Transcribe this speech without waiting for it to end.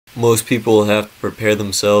Most people have to prepare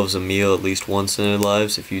themselves a meal at least once in their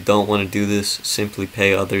lives. If you don't want to do this, simply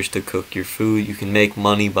pay others to cook your food. You can make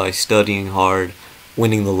money by studying hard,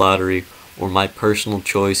 winning the lottery, or my personal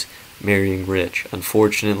choice, marrying rich.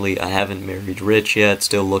 Unfortunately, I haven't married rich yet,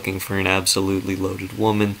 still looking for an absolutely loaded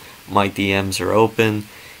woman. My DMs are open.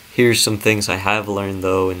 Here's some things I have learned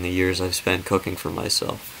though in the years I've spent cooking for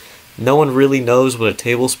myself. No one really knows what a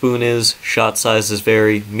tablespoon is. Shot sizes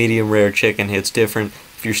vary. Medium rare chicken hits different.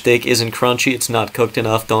 If your steak isn't crunchy, it's not cooked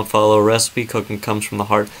enough. Don't follow a recipe. Cooking comes from the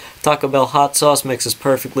heart. Taco Bell hot sauce mixes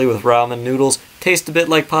perfectly with ramen noodles. Tastes a bit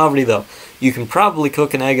like poverty though. You can probably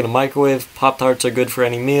cook an egg in a microwave. Pop-Tarts are good for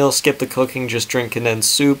any meal. Skip the cooking, just drink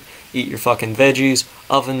condensed soup. Eat your fucking veggies.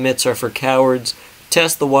 Oven mitts are for cowards.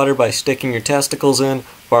 Test the water by sticking your testicles in.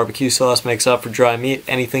 Barbecue sauce makes up for dry meat.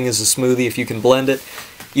 Anything is a smoothie if you can blend it.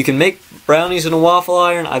 You can make brownies in a waffle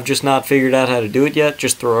iron. I've just not figured out how to do it yet.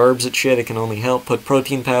 Just throw herbs at shit. It can only help. Put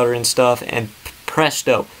protein powder in stuff and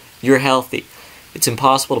presto, you're healthy. It's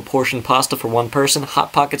impossible to portion pasta for one person.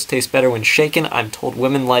 Hot Pockets taste better when shaken. I'm told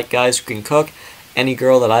women like guys who can cook. Any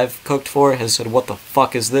girl that I've cooked for has said, what the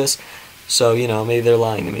fuck is this? So, you know, maybe they're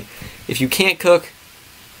lying to me. If you can't cook,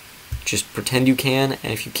 just pretend you can.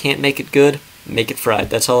 And if you can't make it good, make it fried.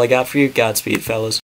 That's all I got for you. Godspeed, fellas.